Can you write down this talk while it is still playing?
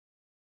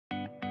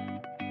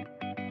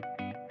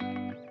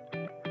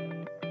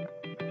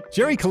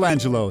Jerry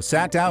Colangelo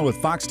sat down with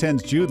Fox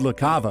 10's Jude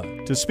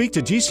LaCava to speak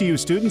to GCU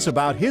students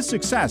about his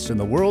success in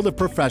the world of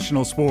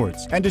professional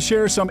sports and to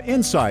share some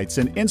insights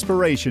and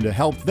inspiration to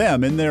help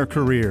them in their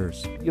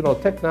careers. You know,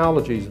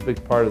 technology is a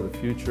big part of the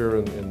future,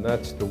 and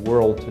that's the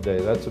world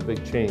today. That's a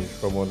big change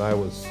from when I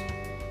was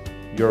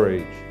your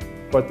age.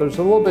 But there's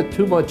a little bit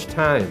too much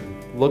time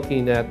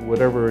looking at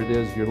whatever it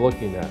is you're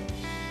looking at.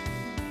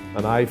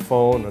 An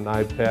iPhone, an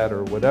iPad,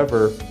 or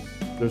whatever.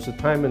 There's a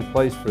time and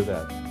place for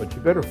that, but you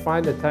better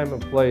find a time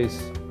and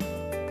place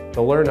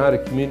to learn how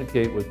to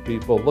communicate with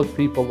people, look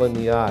people in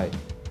the eye.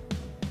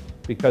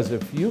 Because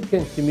if you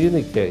can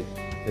communicate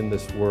in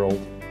this world,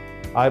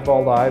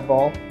 eyeball to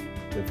eyeball,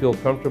 and feel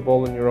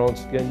comfortable in your own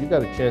skin, you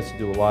got a chance to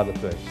do a lot of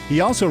things.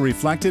 He also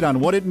reflected on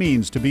what it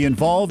means to be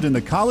involved in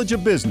the College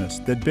of Business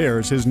that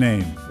bears his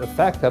name. The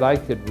fact that I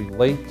could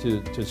relate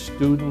to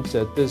students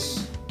at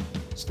this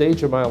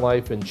stage of my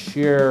life and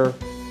share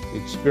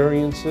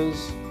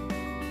experiences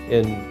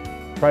and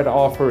try to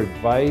offer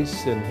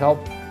advice and help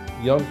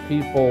young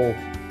people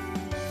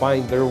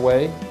find their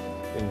way,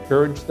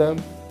 encourage them,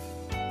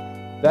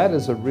 that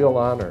is a real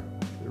honor.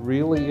 It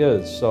really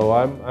is. So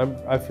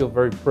I feel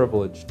very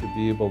privileged to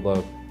be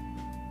able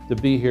to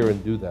be here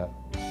and do that.